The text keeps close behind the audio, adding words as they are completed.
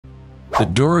The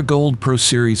Dura-Gold Pro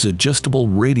Series Adjustable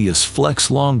Radius Flex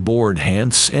Longboard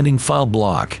Hand Sanding File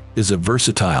Block is a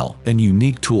versatile and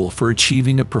unique tool for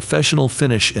achieving a professional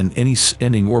finish in any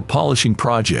sanding or polishing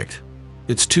project.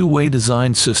 Its two-way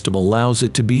design system allows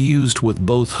it to be used with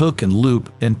both hook and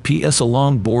loop and PS a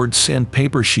longboard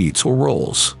sandpaper sheets or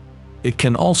rolls. It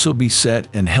can also be set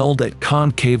and held at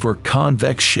concave or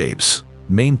convex shapes,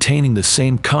 maintaining the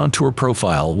same contour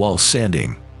profile while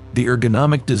sanding. The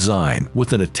ergonomic design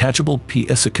with an attachable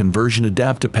PS conversion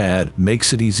adaptapad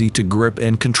makes it easy to grip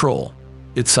and control.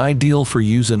 It's ideal for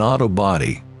use in auto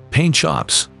body, paint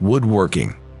shops,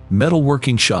 woodworking,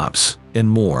 metalworking shops, and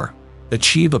more.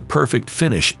 Achieve a perfect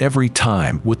finish every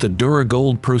time with the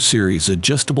Dura-Gold Pro Series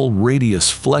Adjustable Radius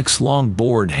Flex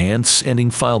Longboard Hand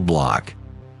Sanding File Block.